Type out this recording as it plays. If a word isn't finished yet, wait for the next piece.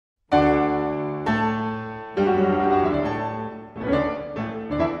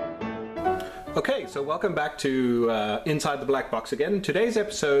Okay, so welcome back to Inside the Black Box again. Today's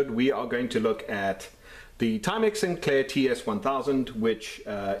episode we are going to look at the Timex Sinclair TS1000, which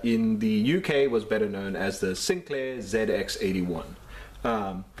in the UK was better known as the Sinclair ZX81.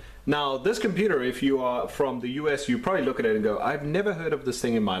 Now this computer, if you are from the US, you probably look at it and go, I've never heard of this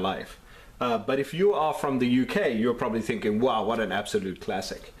thing in my life. But if you are from the UK, you're probably thinking, wow, what an absolute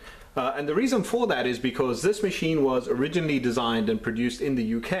classic. And the reason for that is because this machine was originally designed and produced in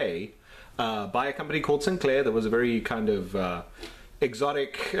the UK by a company called Sinclair. There was a very kind of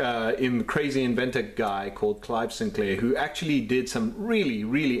exotic, crazy inventor guy called Clive Sinclair who actually did some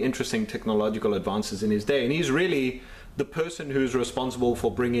really interesting technological advances in his day, and he's really the person who's responsible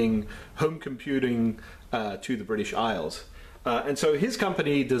for bringing home computing to the British Isles. And so his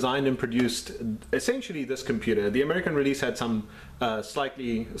company designed and produced essentially this computer. The American release had some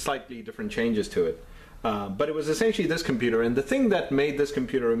slightly different changes to it. But it was essentially this computer, and the thing that made this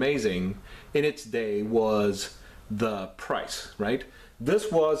computer amazing in its day was the price, right?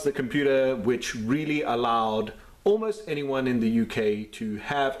 This was the computer which really allowed almost anyone in the UK to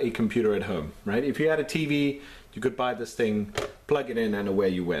have a computer at home, right? If you had a TV, you could buy this thing, plug it in, and away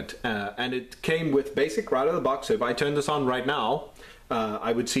you went. And it came with basic right out of the box. So if I turn this on right now,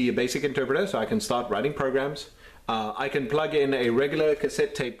 I would see a basic interpreter, so I can start writing programs. I can plug in a regular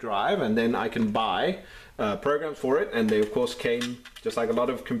cassette tape drive, and then I can buy programs for it, and they of course came, just like a lot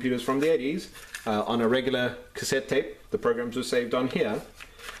of computers from the 80s, on a regular cassette tape. The programs were saved on here.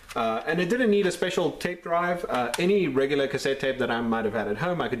 And it didn't need a special tape drive. Any regular cassette tape that I might have had at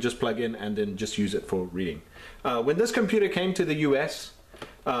home, I could just plug in and then just use it for reading. When this computer came to the US,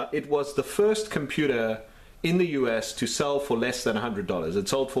 it was the first computer in the US to sell for less than $100. It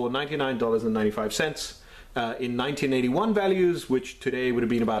sold for $99.95 in 1981 values, which today would have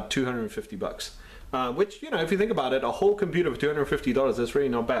been about 250 bucks. Which, you know, if you think about it, a whole computer for $250, that's really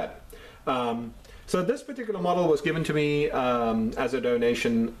not bad. So this particular model was given to me as a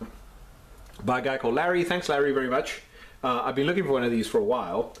donation by a guy called Larry. Thanks, Larry, very much. I've been looking for one of these for a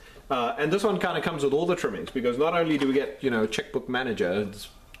while. And this one kind of comes with all the trimmings, because not only do we get, you know, checkbook manager,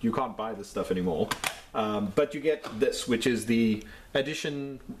 you can't buy this stuff anymore, but you get this, which is the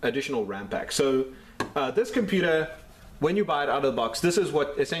additional RAM pack. So this computer, when you buy it out of the box, this is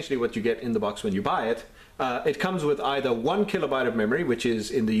essentially what you get in the box when you buy it. It comes with either 1 kilobyte of memory, which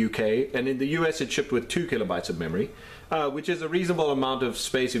is in the UK, and in the US it's shipped with 2 kilobytes of memory, which is a reasonable amount of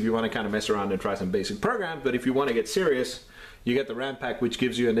space if you want to kind of mess around and try some basic programs. But if you want to get serious, you get the RAM pack, which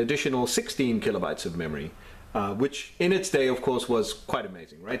gives you an additional 16 kilobytes of memory, which in its day, of course, was quite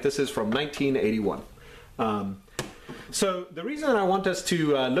amazing, right? This is from 1981. So the reason I want us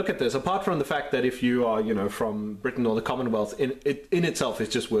to look at this, apart from the fact that if you are, you know, from Britain or the Commonwealth, in itself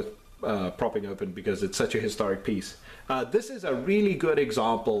it's just worth propping open because it's such a historic piece. This is a really good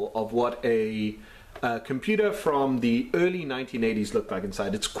example of what a computer from the early 1980s looked like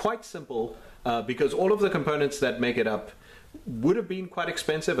inside. It's quite simple because all of the components that make it up would have been quite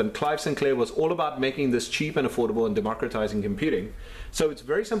expensive, and Clive Sinclair was all about making this cheap and affordable and democratizing computing. So it's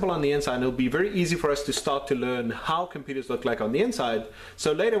very simple on the inside, and it'll be very easy for us to start to learn how computers look like on the inside.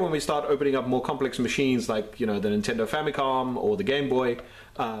 So later when we start opening up more complex machines like, you know, the Nintendo Famicom or the Game Boy,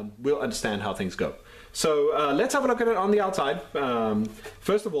 we'll understand how things go. So let's have a look at it on the outside.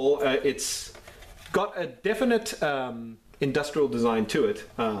 First of all, it's got a definite industrial design to it.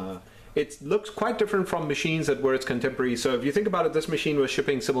 It looks quite different from machines that were its contemporary. So if you think about it, this machine was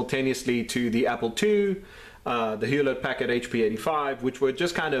shipping simultaneously to the Apple II, the Hewlett-Packard HP85, which were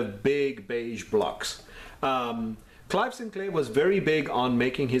just kind of big beige blocks. Clive Sinclair was very big on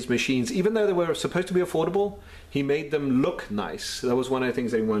making his machines, even though they were supposed to be affordable, he made them look nice. That was one of the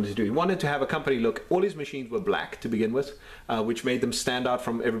things that he wanted to do. He wanted to have a company look. All his machines were black to begin with, which made them stand out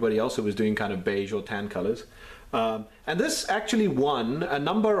from everybody else who was doing kind of beige or tan colors. And this actually won a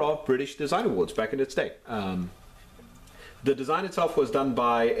number of British design awards back in its day. The design itself was done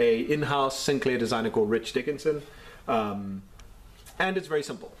by an in-house Sinclair designer called Rich Dickinson. And it's very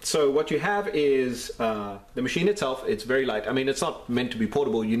simple. So what you have is the machine itself. It's very light. I mean, it's not meant to be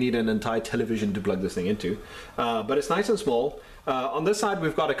portable. You need an entire television to plug this thing into. But it's nice and small. On this side,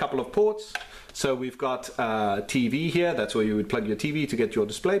 we've got a couple of ports. So we've got TV here. That's where you would plug your TV to get your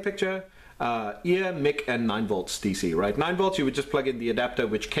display picture. Ear, mic, and 9 volts DC, right? 9 volts, you would just plug in the adapter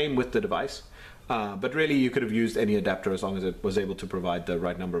which came with the device. But really, you could have used any adapter as long as it was able to provide the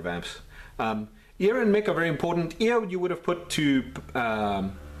right number of amps. Ear and mic are very important. Ear you would have put to,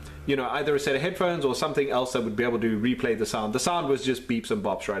 you know, either a set of headphones or something else that would be able to replay the sound. The sound was just beeps and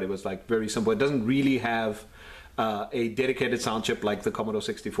bops, right? It was like very simple. It doesn't really have a dedicated sound chip like the Commodore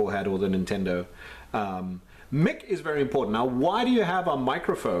 64 had or the Nintendo. Mic is very important. Now, why do you have a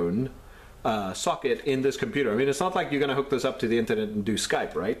microphone socket in this computer. I mean, it's not like you're going to hook this up to the internet and do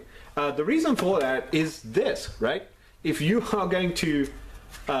Skype, right? The reason for that is this, right? If you are going to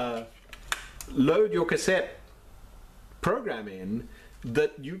load your cassette program in,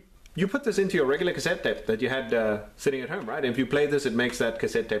 that you put this into your regular cassette tape that you had sitting at home, right? And if you play this, it makes that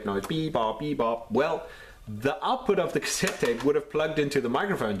cassette tape noise, beep, bop, beep, bop. Well, the output of the cassette tape would have plugged into the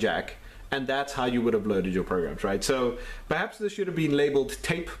microphone jack, and that's how you would have loaded your programs, right? So perhaps this should have been labeled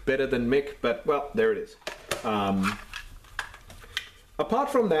tape better than mic, but well, there it is.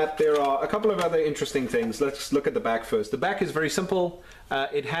 Apart from that, there are a couple of other interesting things. Let's look at the back first. The back is very simple.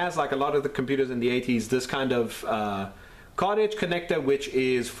 It has, like a lot of the computers in the 80s, this kind of card edge connector, which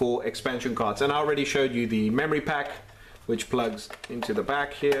is for expansion cards. And I already showed you the memory pack, which plugs into the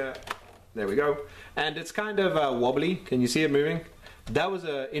back here. There we go. And it's kind of wobbly. Can you see it moving? That was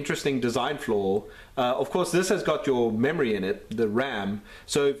an interesting design flaw. Of course, this has got your memory in it, the RAM.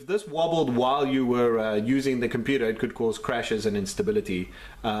 So if this wobbled while you were using the computer, it could cause crashes and instability.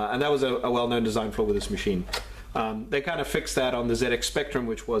 And that was a well-known design flaw with this machine. They kind of fixed that on the ZX Spectrum,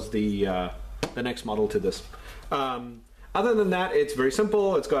 which was the next model to this. Other than that, it's very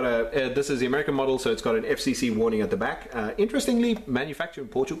simple. It's got this is the American model, so it's got an FCC warning at the back. Interestingly, manufactured in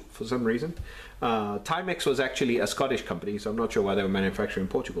Portugal for some reason. Timex was actually a Scottish company, so I'm not sure why they were manufactured in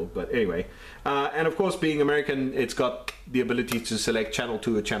Portugal, but anyway. And of course, being American, it's got the ability to select channel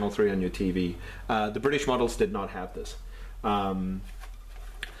 2 or channel 3 on your TV. The British models did not have this.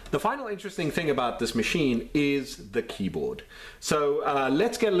 The final interesting thing about this machine is the keyboard. So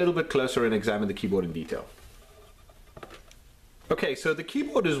let's get a little bit closer and examine the keyboard in detail. Okay, so the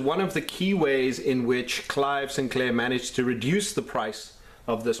keyboard is one of the key ways in which Clive Sinclair managed to reduce the price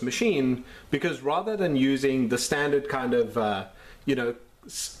of this machine, because rather than using the standard kind of,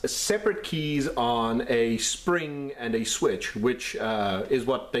 separate keys on a spring and a switch, which is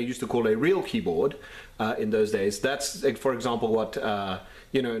what they used to call a real keyboard in those days. That's, for example, what an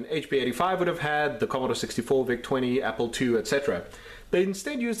HP85 would have had, the Commodore 64, VIC-20, Apple II, etc. They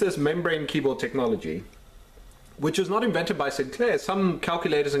instead used this membrane keyboard technology, which was not invented by Sinclair. Some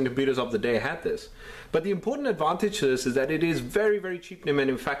calculators and computers of the day had this. But the important advantage to this is that it is very, very cheap to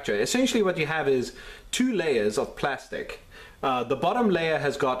manufacture. Essentially what you have is 2 layers of plastic. The bottom layer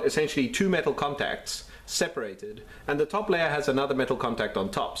has got essentially 2 metal contacts separated, and the top layer has another metal contact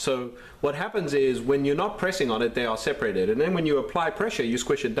on top. So what happens is when you're not pressing on it, they are separated, and then when you apply pressure, you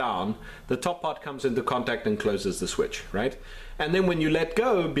squish it down, the top part comes into contact and closes the switch, right? And then when you let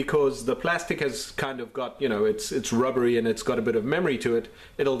go, because the plastic has kind of got, it's rubbery and it's got a bit of memory to it,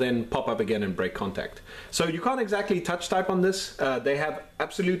 it'll then pop up again and break contact. So you can't exactly touch type on this. They have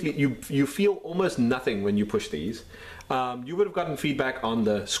absolutely, you feel almost nothing when you push these. You would have gotten feedback on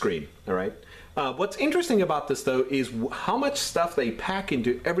the screen, all right? What's interesting about this, though, is how much stuff they pack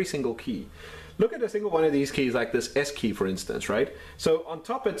into every single key. Look at a single one of these keys, like this S key, for instance, right? So on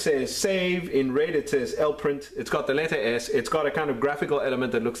top it says save, in red it says L print, it's got the letter S, it's got a kind of graphical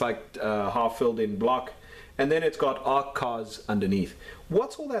element that looks like half filled in block, and then it's got ARC cards underneath.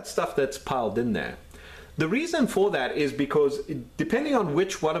 What's all that stuff that's piled in there? The reason for that is because depending on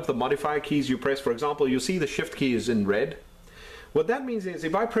which one of the modifier keys you press, for example, you'll see the shift key is in red. What that means is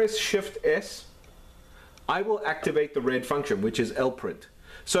if I press shift S, I will activate the red function, which is L print.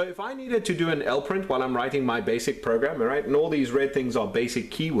 So if I needed to do an L print while I'm writing my basic program, right, and all these red things are basic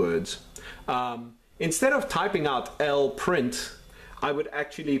keywords, instead of typing out L print, I would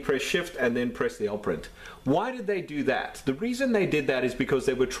actually press shift and then press the L print. Why did they do that? The reason they did that is because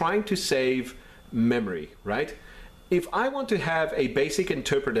they were trying to save memory, right? If I want to have a basic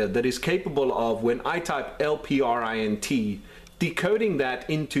interpreter that is capable of, when I type LPRINT, decoding that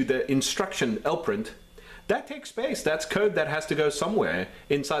into the instruction LPrint, that takes space. That's code that has to go somewhere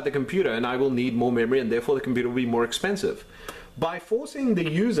inside the computer, and I will need more memory, and therefore the computer will be more expensive. By forcing the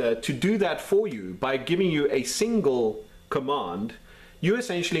user to do that for you, by giving you a single command, you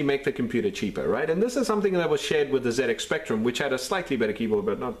essentially make the computer cheaper, right? And this is something that was shared with the ZX Spectrum, which had a slightly better keyboard,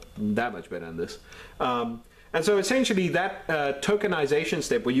 but not that much better than this. And so essentially that tokenization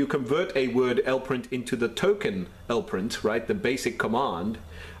step, where you convert a word LPrint into the token LPrint, right, the basic command,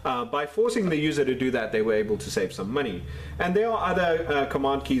 by forcing the user to do that, they were able to save some money. And there are other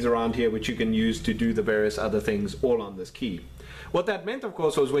command keys around here which you can use to do the various other things all on this key. What that meant, of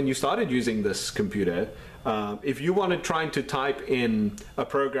course, was when you started using this computer, if you wanted trying to type in a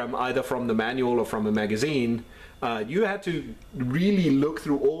program either from the manual or from a magazine, you had to really look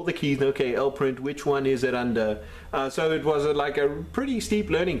through all the keys. Okay, LPrint, which one is it under? So it was like a pretty steep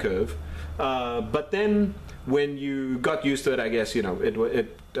learning curve. But then when you got used to it, I guess,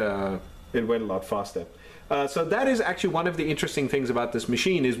 It went a lot faster. So that is actually one of the interesting things about this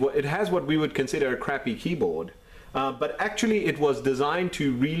machine is it has what we would consider a crappy keyboard, but actually it was designed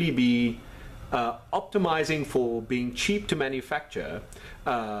to really be optimizing for being cheap to manufacture,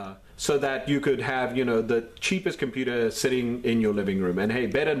 so that you could have, you know, the cheapest computer sitting in your living room, and hey,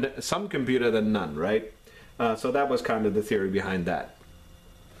 better some computer than none, right? So that was kind of the theory behind that.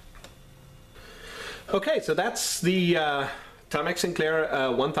 Okay, so that's the Timex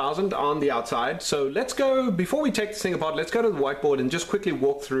Sinclair 1000 on the outside. So let's go, before we take this thing apart, let's go to the whiteboard and just quickly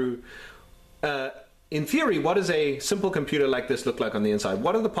walk through, in theory, what does a simple computer like this look like on the inside?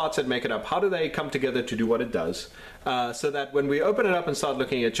 What are the parts that make it up? How do they come together to do what it does? So that when we open it up and start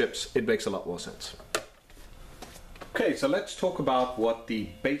looking at chips, it makes a lot more sense. Okay, so let's talk about what the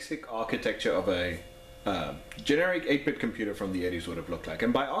basic architecture of a generic 8-bit computer from the 80s would have looked like.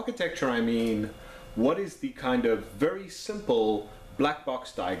 And by architecture, I mean, what is the kind of very simple black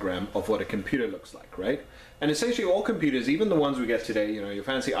box diagram of what a computer looks like, right? And essentially all computers, even the ones we get today, you know, your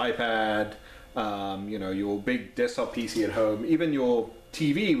fancy iPad, you know, your big desktop PC at home, even your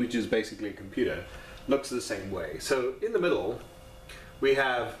TV, which is basically a computer, looks the same way. So in the middle, we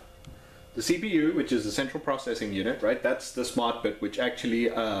have the CPU, which is the central processing unit, right? That's the smart bit, which actually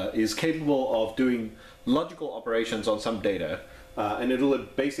is capable of doing logical operations on some data. And it'll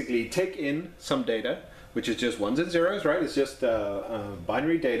basically take in some data, which is just ones and zeros, right? It's just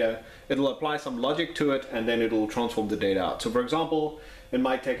binary data. It'll apply some logic to it, and then it'll transform the data out. So for example, it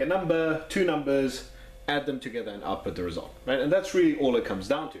might take a number, two numbers, add them together and output the result, right? And that's really all it comes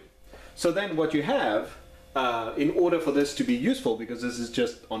down to. So then what you have, in order for this to be useful, because this is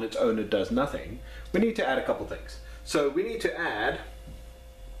just on its own, it does nothing, we need to add a couple things. So we need to add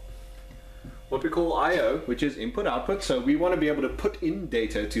what we call I/O, which is input-output. So we want to be able to put in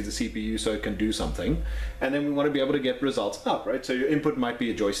data to the CPU so it can do something, and then we want to be able to get results out, right? So your input might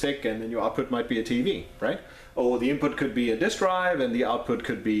be a joystick, and then your output might be a TV, right? Or the input could be a disk drive, and the output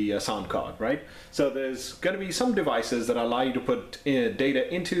could be a sound card, right? So there's going to be some devices that allow you to put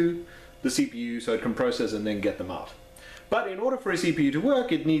data into the CPU so it can process and then get them out. But in order for a CPU to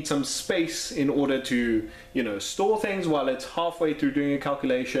work, it needs some space in order to, you know, store things while it's halfway through doing a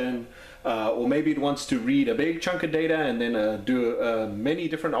calculation, or maybe it wants to read a big chunk of data and then do many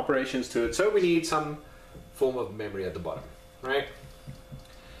different operations to it. So we need some form of memory at the bottom, right?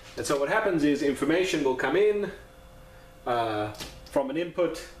 And so what happens is information will come in from an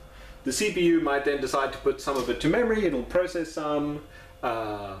input. The CPU might then decide to put some of it to memory. It'll process some.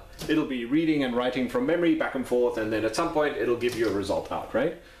 It'll be reading and writing from memory back and forth, and then at some point it'll give you a result out,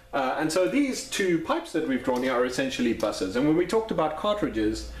 right? And so these two pipes that we've drawn here are essentially buses. And when we talked about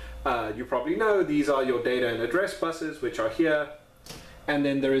cartridges, you probably know these are your data and address buses, which are here. And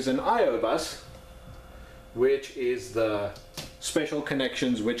then there is an I/O bus, which is the special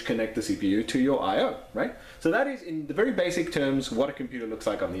connections which connect the CPU to your I/O, right? So that is, in the very basic terms, what a computer looks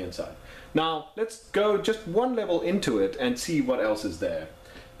like on the inside. Now, let's go just one level into it and see what else is there.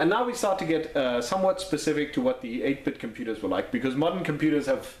 And now we start to get somewhat specific to what the 8-bit computers were like, because modern computers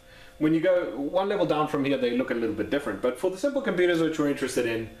have, when you go one level down from here, they look a little bit different. But for the simple computers which we're interested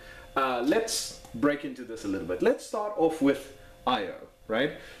in, let's break into this a little bit. Let's start off with I/O,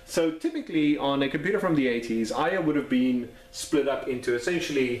 right? So typically on a computer from the 80s, I/O would have been split up into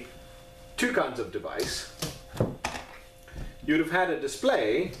essentially two kinds of device. You'd have had a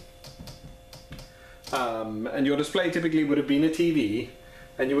display, and your display typically would have been a TV,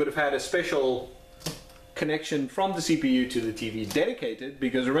 and you would have had a special connection from the CPU to the TV dedicated,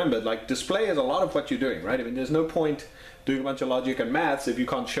 because remember, like, display is a lot of what you're doing, right? I mean, there's no point doing a bunch of logic and maths if you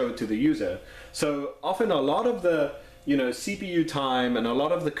can't show it to the user. So often a lot of the, you know, CPU time and a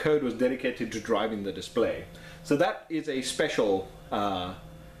lot of the code was dedicated to driving the display. So that is a special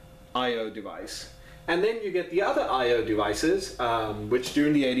I/O device. And then you get the other I/O devices, which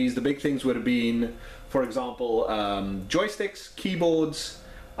during the 80s, the big things would have been, for example, joysticks, keyboards,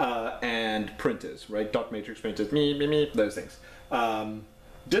 and printers, right? Dot matrix printers, those things.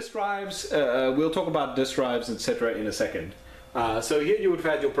 Disk drives, we'll talk about disk drives, etc. in a second. So here you would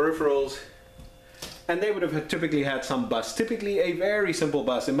have had your peripherals, and they would have typically had some bus, typically a very simple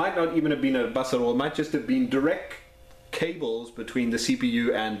bus. It might not even have been a bus at all. It might just have been direct cables between the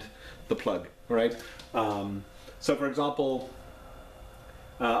CPU and the plug, right? So for example,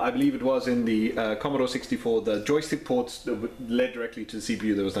 I believe it was in the Commodore 64, the joystick ports that led directly to the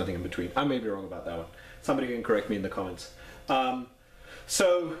CPU. There was nothing in between. I may be wrong about that one. Somebody can correct me in the comments.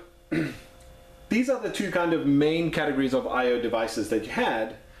 So these are the two kind of main categories of I/O devices that you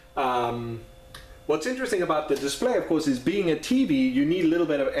had. What's interesting about the display, of course, is being a TV, you need a little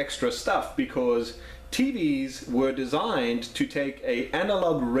bit of extra stuff, because TVs were designed to take a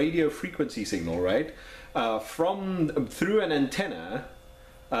analog radio frequency signal, right, through an antenna,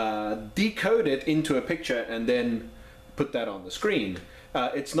 decode it into a picture, and then put that on the screen.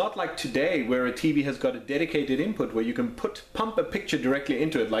 It's not like today where a TV has got a dedicated input where you can pump a picture directly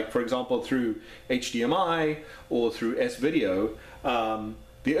into it, like for example through HDMI or through S-Video.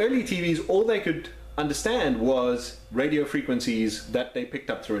 The early TVs, all they could understand was radio frequencies that they picked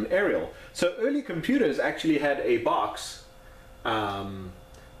up through an aerial. So early computers actually had a box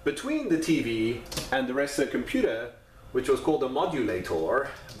between the TV and the rest of the computer, which was called a modulator.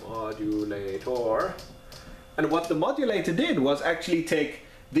 And what the modulator did was actually take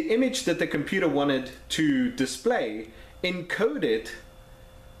the image that the computer wanted to display, encode it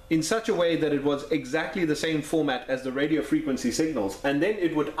in such a way that it was exactly the same format as the radio frequency signals, and then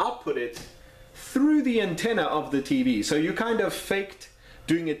it would output it through the antenna of the TV. So you kind of faked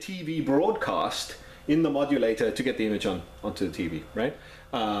doing a TV broadcast in the modulator to get the image onto the TV, right?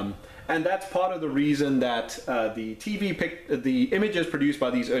 And that's part of the reason that the images produced by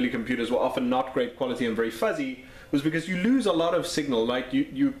these early computers were often not great quality and very fuzzy, was because you lose a lot of signal. Like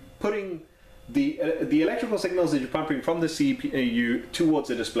you putting the electrical signals that you're pumping from the CPU towards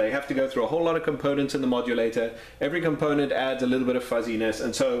the display have to go through a whole lot of components in the modulator. Every component adds a little bit of fuzziness,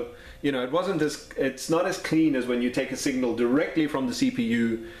 and so it's not as clean as when you take a signal directly from the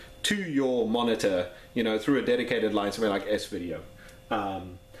CPU to your monitor, through a dedicated line, something like S-Video.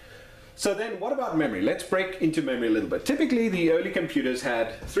 So then what about memory? Let's break into memory a little bit. Typically the early computers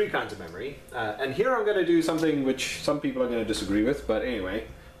had three kinds of memory, and here I'm going to do something which some people are going to disagree with, but anyway,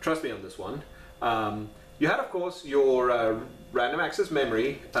 trust me on this one. You had, of course, your random access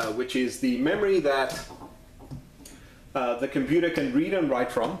memory, which is the memory that the computer can read and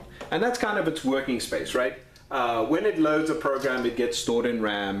write from, and that's kind of its working space, right? When it loads a program, it gets stored in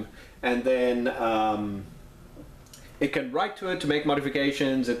RAM, and then it can write to it to make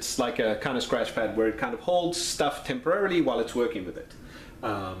modifications. It's like a kind of scratch pad where it kind of holds stuff temporarily while it's working with it.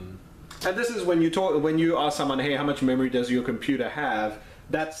 And this is when you ask someone, hey, how much memory does your computer have?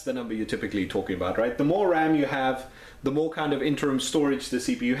 That's the number you're typically talking about, right? The more RAM you have, the more kind of interim storage the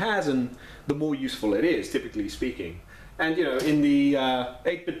CPU has, and the more useful it is, typically speaking. And in the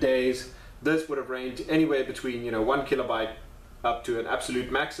 8-bit days, this would have ranged anywhere between 1 kilobyte up to an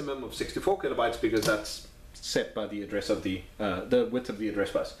absolute maximum of 64 kilobytes, because that's set by the address of the width of the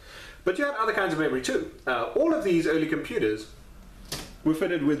address bus. But you had other kinds of memory too. All of these early computers were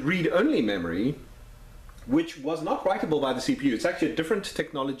fitted with read-only memory, which was not writable by the CPU. It's actually a different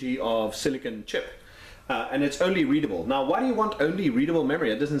technology of silicon chip, and it's only readable. Now, why do you want only readable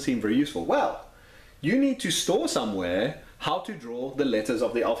memory? It doesn't seem very useful. Well, you need to store somewhere how to draw the letters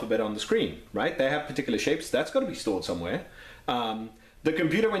of the alphabet on the screen, right? They have particular shapes. That's got to be stored somewhere. The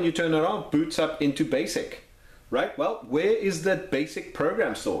computer, when you turn it on, boots up into BASIC, right? Well, where is that BASIC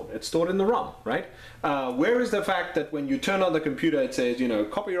program stored? It's stored in the ROM, right? Where is the fact that when you turn on the computer, it says,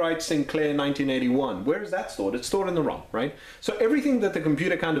 copyright Sinclair 1981? Where is that stored? It's stored in the ROM, right? So everything that the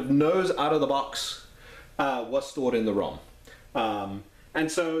computer kind of knows out of the box was stored in the ROM.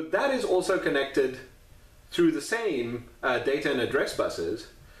 And so that is also connected through the same data and address buses.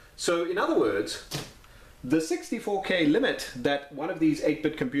 So in other words, the 64K limit that one of these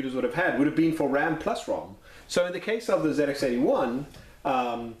 8-bit computers would have been for RAM plus ROM. So in the case of the ZX81,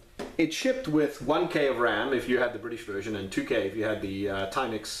 it shipped with 1K of RAM if you had the British version, and 2K if you had the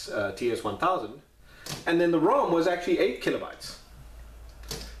Timex TS1000. And then the ROM was actually 8 kilobytes.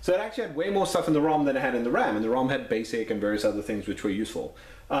 So it actually had way more stuff in the ROM than it had in the RAM, and the ROM had BASIC and various other things which were useful.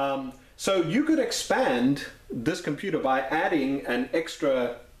 So you could expand this computer by adding an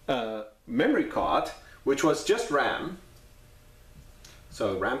extra memory card, which was just RAM.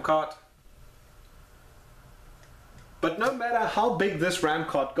 So RAM card. But no matter how big this RAM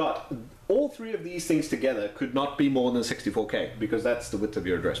card got, all three of these things together could not be more than 64K, because that's the width of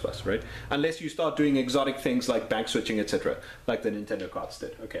your address bus, right? Unless you start doing exotic things like bank switching, etc., like the Nintendo cards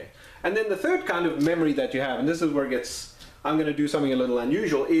did. Okay. And then the third kind of memory that you have, and this is where it gets, I'm going to do something a little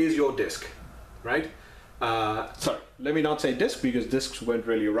unusual, is your disk, right? Sorry, let me not say disk, because disks weren't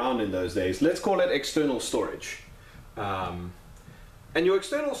really around in those days. Let's call it external storage. And your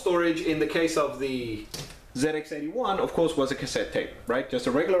external storage in the case of the ZX81, of course, was a cassette tape, right? Just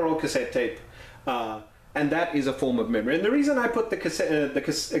a regular old cassette tape, and that is a form of memory. And the reason I put the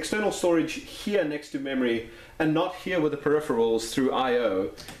external storage here next to memory and not here with the peripherals through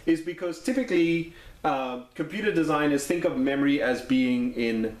I/O is because typically computer designers think of memory as being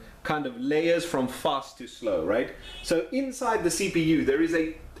in kind of layers from fast to slow, right? So inside the CPU there is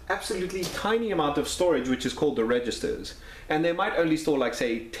a absolutely tiny amount of storage, which is called the registers. And they might only store, like,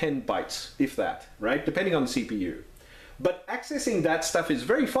 say, 10 bytes, if that, right? Depending on the CPU. But accessing that stuff is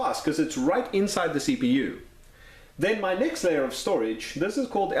very fast because it's right inside the CPU. Then my next layer of storage, this is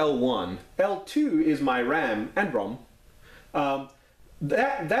called L1. L2 is my RAM and ROM.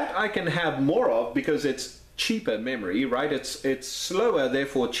 That I can have more of because it's cheaper memory, right? It's slower,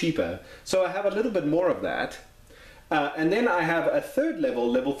 therefore cheaper. So I have a little bit more of that. And then I have a third level,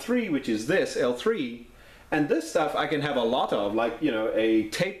 level 3, which is this, L3. And this stuff I can have a lot of, like, you know, a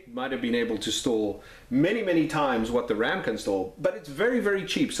tape might have been able to store many, many times what the RAM can store, but it's very, very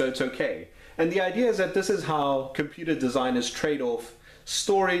cheap, so it's okay. And the idea is that this is how computer designers trade off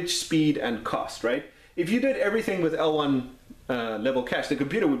storage, speed, and cost, right? If you did everything with L1 level cache, the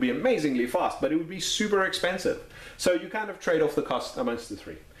computer would be amazingly fast, but it would be super expensive. So you kind of trade off the cost amongst the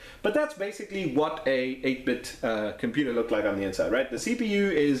three. But that's basically what a 8-bit computer looked like on the inside, right? The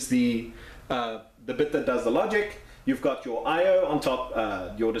CPU is the bit that does the logic. You've got your I/O on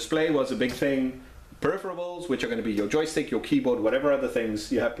top. Your display was a big thing. Peripherals, which are going to be your joystick, your keyboard, whatever other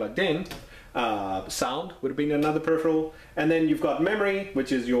things you have plugged in. Sound would have been another peripheral. And then you've got memory,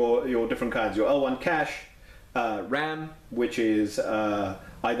 which is your different kinds. Your L1 cache, RAM, which is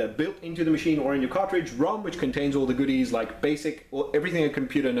either built into the machine or in your cartridge, ROM, which contains all the goodies like basic, or everything a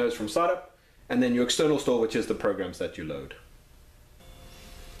computer knows from startup, and then your external store, which is the programs that you load.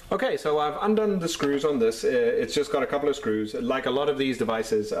 Okay, so I've undone the screws on this. It's just got a couple of screws. Like a lot of these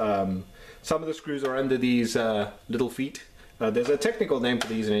devices, some of the screws are under these little feet. There's a technical name for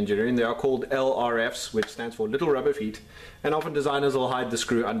these in engineering. They are called LRFs, which stands for little rubber feet. And often designers will hide the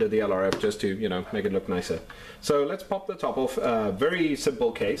screw under the LRF just to, you know, make it look nicer. So let's pop the top off. Very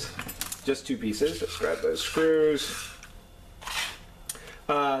simple case, just two pieces. Let's grab those screws.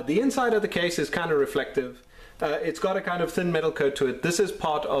 The inside of the case is kind of reflective. It's got a kind of thin metal coat to it. This is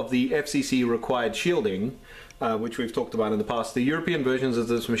part of the FCC required shielding, which we've talked about in the past. The European versions of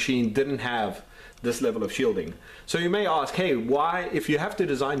this machine didn't have this level of shielding. So you may ask, hey, why, if you have to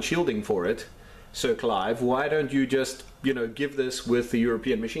design shielding for it, Sir Clive, why don't you just, you know, give this with the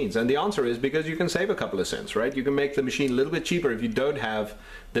European machines? And the answer is because you can save a couple of cents, right? You can make the machine a little bit cheaper if you don't have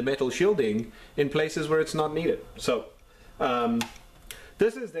the metal shielding in places where it's not needed. So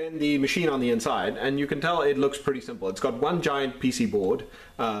this is then the machine on the inside, and you can tell it looks pretty simple. It's got one giant PC board.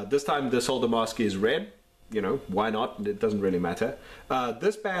 This time the solder mask is red. You know, why not? It doesn't really matter.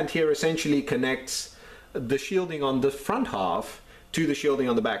 This band here essentially connects the shielding on the front half to the shielding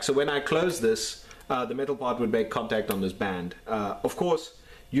on the back. So when I close this, the metal part would make contact on this band. Of course,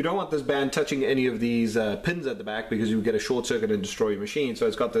 you don't want this band touching any of these pins at the back because you get a short circuit and destroy your machine. So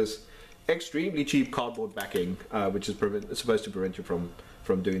it's got this extremely cheap cardboard backing, which is supposed to prevent you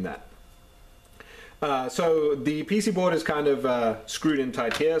from doing that. So the PC board is kind of screwed in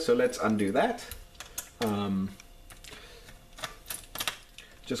tight here, so let's undo that.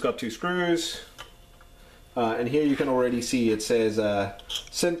 Just got two screws, and here you can already see it says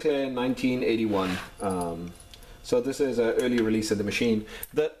Sinclair 1981. So this is an early release of the machine.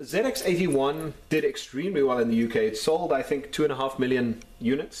 The ZX81 did extremely well in the UK. It sold, I think, 2.5 million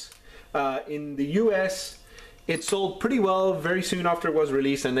units. In the US, it sold pretty well very soon after it was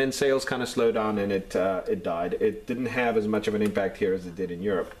released, and then sales kind of slowed down and it died. It didn't have as much of an impact here as it did in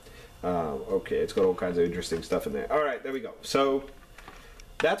Europe. Okay, it's got all kinds of interesting stuff in there. All right, there we go. So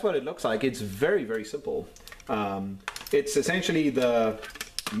that's what it looks like. It's very, very simple. It's essentially the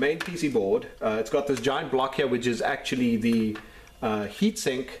main PC board. It's got this giant block here, which is actually the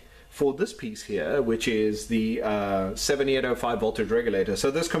heatsink for this piece here, which is the 7805 voltage regulator. So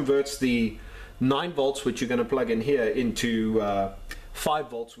this converts the 9 volts, which you're going to plug in here, into 5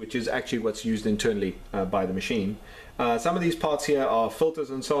 volts, which is actually what's used internally by the machine. Some of these parts here are filters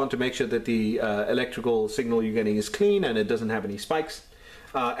and so on to make sure that the electrical signal you're getting is clean and it doesn't have any spikes.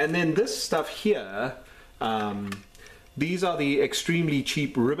 And then this stuff here, these are the extremely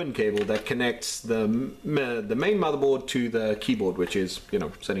cheap ribbon cable that connects the main motherboard to the keyboard, which is, you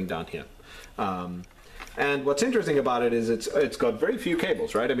know, sitting down here. And what's interesting about it is it's got very few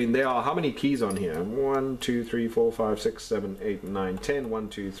cables, right? I mean, there are how many keys on here? 1, 2, 3, 4, 5, 6, 7, 8, 9, 10. 1,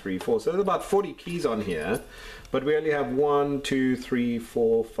 2, 3, 4. So there's about 40 keys on here, but we only have 1, 2, 3,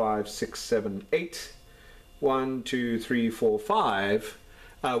 4, 5, 6, 7, 8. 1, 2, 3, 4, 5.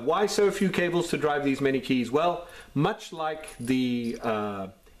 Why so few cables to drive these many keys? Well, much like the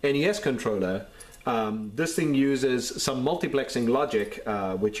NES controller, this thing uses some multiplexing logic,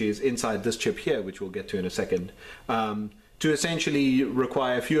 which is inside this chip here, which we'll get to in a second, to essentially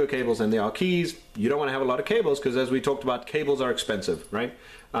require fewer cables than there are keys. You don't want to have a lot of cables because, as we talked about, cables are expensive, right?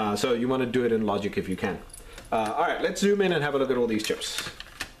 So you want to do it in logic if you can. All right, let's zoom in and have a look at all these chips.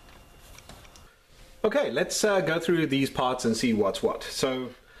 Okay, let's go through these parts and see what's what. So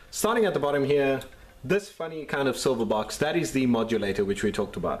starting at the bottom here, this funny kind of silver box, that is the modulator which we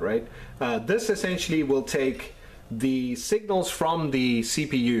talked about, right? This essentially will take the signals from the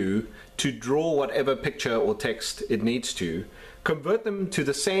CPU to draw whatever picture or text it needs to, convert them to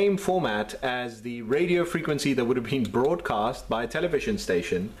the same format as the radio frequency that would have been broadcast by a television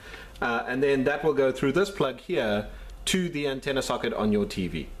station, and then that will go through this plug here to the antenna socket on your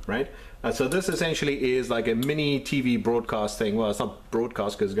TV, right? So this essentially is like a mini TV broadcast thing. Well, it's not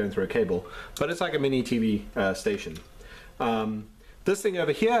broadcast because it's going through a cable, but it's like a mini TV station. This thing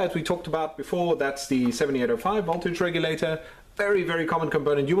over here, as we talked about before, that's the 7805 voltage regulator. Very, very common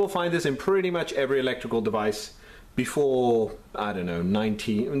component. You will find this in pretty much every electrical device before, I don't know,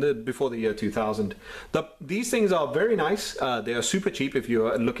 before the year 2000. These things are very nice. They are super cheap if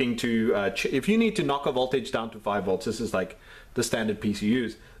you're looking to, if you need to knock a voltage down to 5 volts, this is like the standard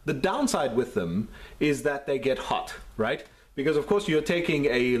PCUs. The downside with them is that they get hot, right? Because of course you're taking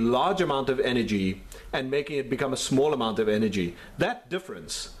a large amount of energy and making it become a small amount of energy. That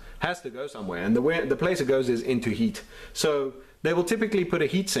difference has to go somewhere, and the place it goes is into heat. So they will typically put a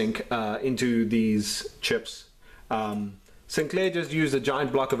heat sink into these chips. Sinclair just used a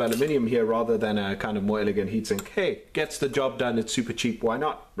giant block of aluminium here rather than a kind of more elegant heatsink. Hey, gets the job done, it's super cheap, why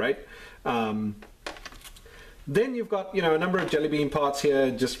not, right? Then you've got, you know, a number of jelly bean parts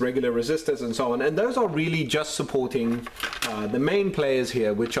here, just regular resistors and so on, and those are really just supporting the main players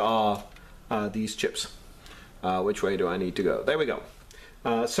here, which are these chips. Which way do I need to go? There we go.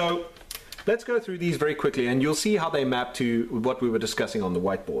 So let's go through these very quickly, and you'll see how they map to what we were discussing on the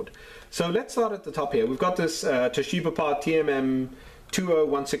whiteboard. So let's start at the top here. We've got this Toshiba part TMM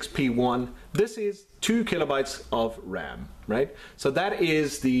 2016P1. This is 2 kilobytes of RAM, right? So that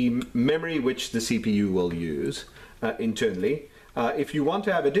is the memory which the CPU will use internally. If you want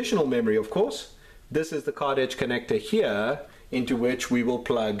to have additional memory, of course, this is the card edge connector here into which we will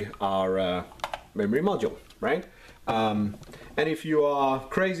plug our memory module, right? And if you are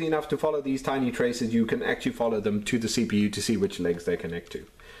crazy enough to follow these tiny traces, you can actually follow them to the CPU to see which legs they connect to.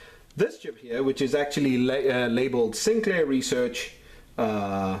 This chip here, which is actually labeled Sinclair Research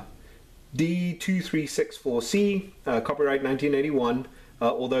D2364C, copyright 1981,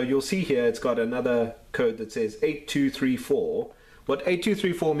 although you'll see here it's got another code that says 8234. What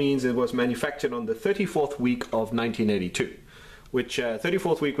 8234 means, it was manufactured on the 34th week of 1982, which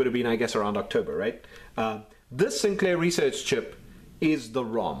 34th week would have been, I guess, around October, right? This Sinclair Research chip is the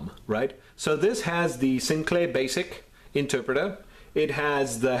ROM, right? So this has the Sinclair Basic interpreter. It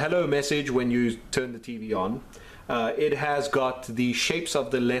has the hello message when you turn the TV on. It has got the shapes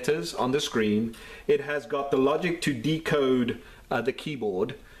of the letters on the screen. It has got the logic to decode the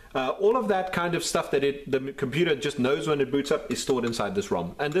keyboard. All of that kind of stuff that the computer just knows when it boots up is stored inside this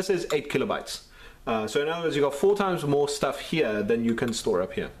ROM. And this is 8 kilobytes. So in other words, you've got 4 times more stuff here than you can store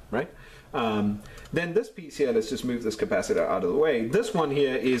up here, right? Then this piece here, let's just move this capacitor out of the way. This one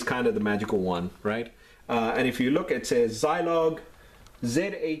here is kind of the magical one, right? And if you look, it says Zilog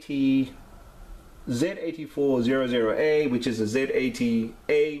Z8400A, which is a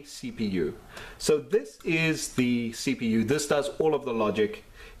Z80A CPU. So this is the CPU. This does all of the logic.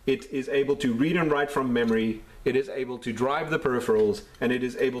 It is able to read and write from memory. It is able to drive the peripherals, and it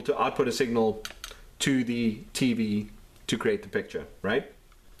is able to output a signal to the TV to create the picture, right?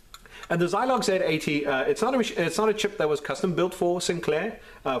 And the Zilog Z80, it's not a chip that was custom built for Sinclair.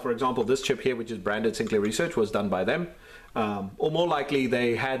 For example, this chip here, which is branded Sinclair Research, was done by them. Or more likely,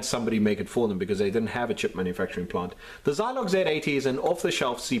 they had somebody make it for them because they didn't have a chip manufacturing plant. The Zilog Z80 is an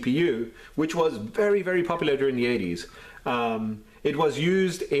off-the-shelf CPU, which was very, very popular during the 80s. It was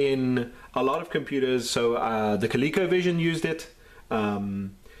used in a lot of computers, so the ColecoVision used it.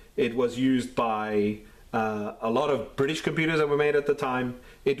 It was used by a lot of British computers that were made at the time.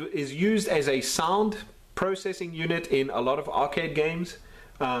 It is used as a sound processing unit in a lot of arcade games.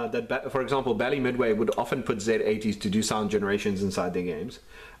 For example, Bally Midway would often put Z80s to do sound generations inside their games.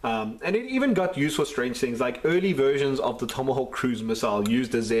 And it even got used for strange things, like early versions of the Tomahawk cruise missile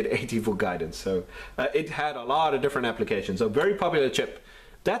used a Z80 for guidance. So it had a lot of different applications. So very popular chip.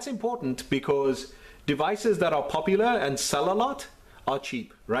 That's important because devices that are popular and sell a lot are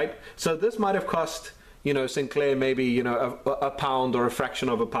cheap, right? So this might have cost, you know, Sinclair maybe, you know, a pound or a fraction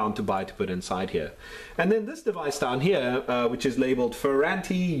of a pound to buy to put inside here. And then this device down here, which is labeled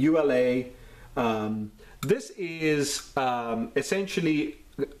Ferranti ULA, this is essentially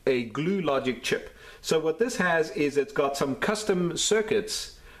a glue logic chip. So what this has is it's got some custom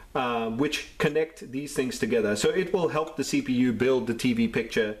circuits which connect these things together. So it will help the CPU build the TV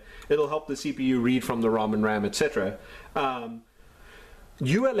picture. It'll help the CPU read from the ROM and RAM, etc.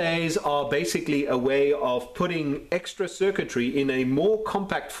 ULAs are basically a way of putting extra circuitry in a more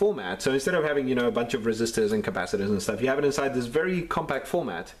compact format. So instead of having, you know, a bunch of resistors and capacitors and stuff, you have it inside this very compact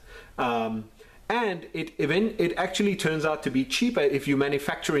format. And it actually turns out to be cheaper if you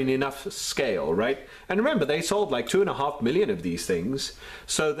manufacture in enough scale, right? And remember, they sold like 2.5 million of these things,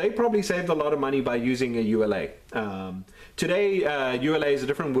 so they probably saved a lot of money by using a ULA. Today, ULA is a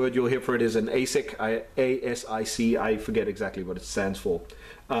different word you'll hear for it, is an ASIC, ASIC, I forget exactly what it stands for.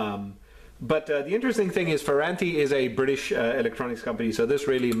 But the interesting thing is Ferranti is a British electronics company, so this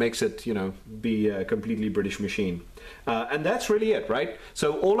really makes it, you know, be a completely British machine. And that's really it, right?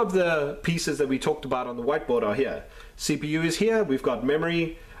 So all of the pieces that we talked about on the whiteboard are here. CPU is here, we've got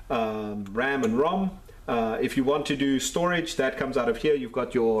memory, RAM and ROM. If you want to do storage, that comes out of here. You've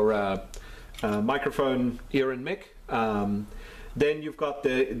got your microphone, ear and mic. Then you've got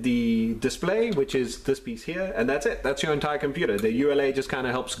the display, which is this piece here, and that's it. That's your entire computer. The ULA just kind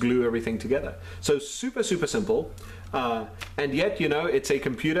of helps glue everything together. So super, super simple. And yet, you know, it's a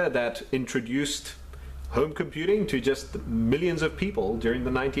computer that introduced home computing to just millions of people during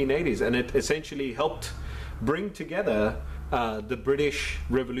the 1980s. And it essentially helped bring together the British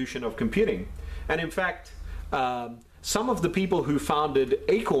revolution of computing. And in fact, some of the people who founded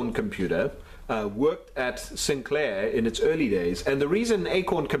Acorn Computer worked at Sinclair in its early days. And the reason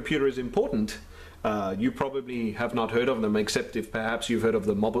Acorn Computer is important, you probably have not heard of them, except if perhaps you've heard of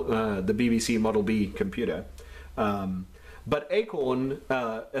the BBC Model B computer. But Acorn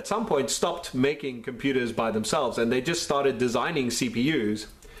at some point stopped making computers by themselves, and they just started designing CPUs.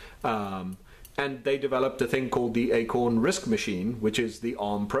 And they developed a thing called the Acorn RISC machine, which is the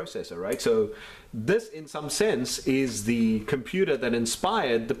ARM processor, right? So this, in some sense, is the computer that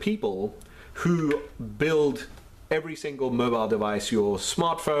inspired the people who build every single mobile device, your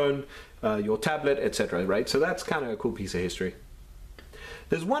smartphone, your tablet, etc., right? So that's kind of a cool piece of history.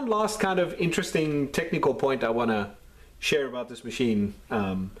 There's one last kind of interesting technical point I want to share about this machine,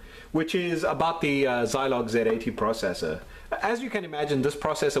 which is about the Zilog Z80 processor. As you can imagine, this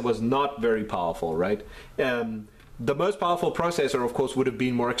processor was not very powerful, right? The most powerful processor, of course, would have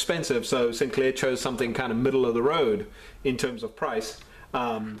been more expensive, so Sinclair chose something kind of middle of the road in terms of price.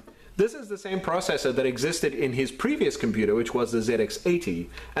 This is the same processor that existed in his previous computer, which was the ZX80.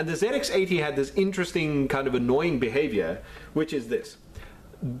 And the ZX80 had this interesting kind of annoying behavior, which is this.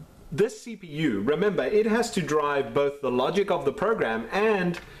 This CPU, remember, it has to drive both the logic of the program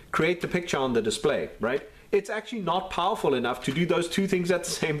and create the picture on the display, right? It's actually not powerful enough to do those two things at the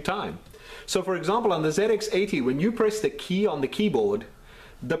same time. So for example, on the ZX80, when you press the key on the keyboard,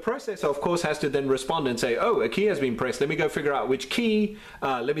 the processor, of course, has to then respond and say, oh, a key has been pressed. Let me go figure out which key.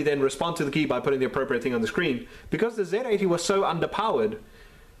 Let me then respond to the key by putting the appropriate thing on the screen. Because the Z80 was so underpowered,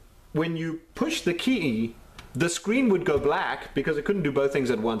 when you push the key, the screen would go black because it couldn't do both things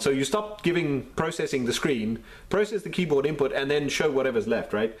at once. So you stop processing the screen, process the keyboard input, and then show whatever's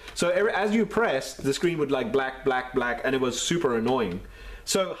left, right? So as you press, the screen would like black, black, black, and it was super annoying.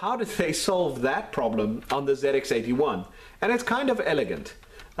 So how did they solve that problem on the ZX81? And it's kind of elegant.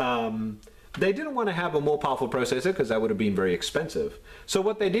 They didn't want to have a more powerful processor because that would have been very expensive. So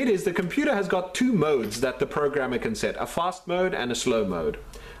what they did is the computer has got two modes that the programmer can set, a fast mode and a slow mode.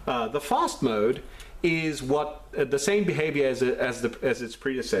 The fast mode is what the same behavior as its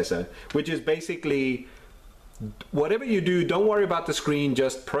predecessor, which is basically whatever you do, don't worry about the screen,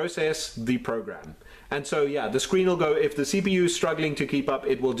 just process the program. And so yeah, the screen will go, if the CPU is struggling to keep up,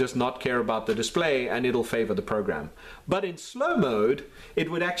 it will just not care about the display and it'll favor the program. But in slow mode,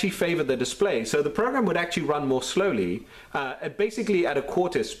 it would actually favor the display. So the program would actually run more slowly, basically at a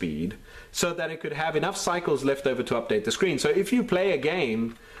quarter speed, so that it could have enough cycles left over to update the screen. So if you play a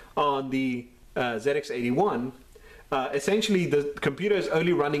game on the ZX81, essentially the computer is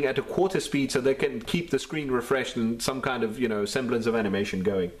only running at a quarter speed so they can keep the screen refreshed and some kind of, you know, semblance of animation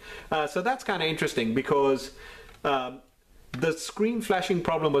going. So that's kind of interesting because the screen flashing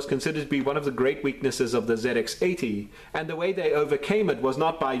problem was considered to be one of the great weaknesses of the ZX80, and the way they overcame it was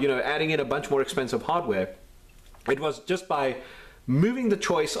not by, you know, adding in a bunch more expensive hardware. It was just by moving the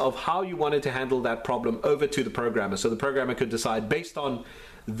choice of how you wanted to handle that problem over to the programmer, so the programmer could decide based on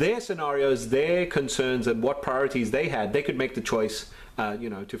their scenarios, their concerns, and what priorities they had. They could make the choice, you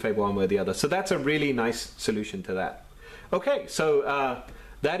know, to favor one way or the other. So that's a really nice solution to that. Okay, so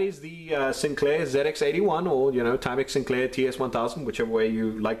that is the Sinclair ZX81, or, you know, Timex Sinclair TS1000, whichever way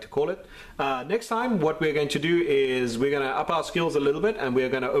you like to call it. Next time, what we're going to do is we're going to up our skills a little bit, and we're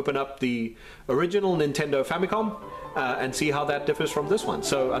going to open up the original Nintendo Famicom and see how that differs from this one.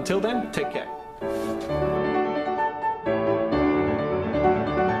 So until then, take care.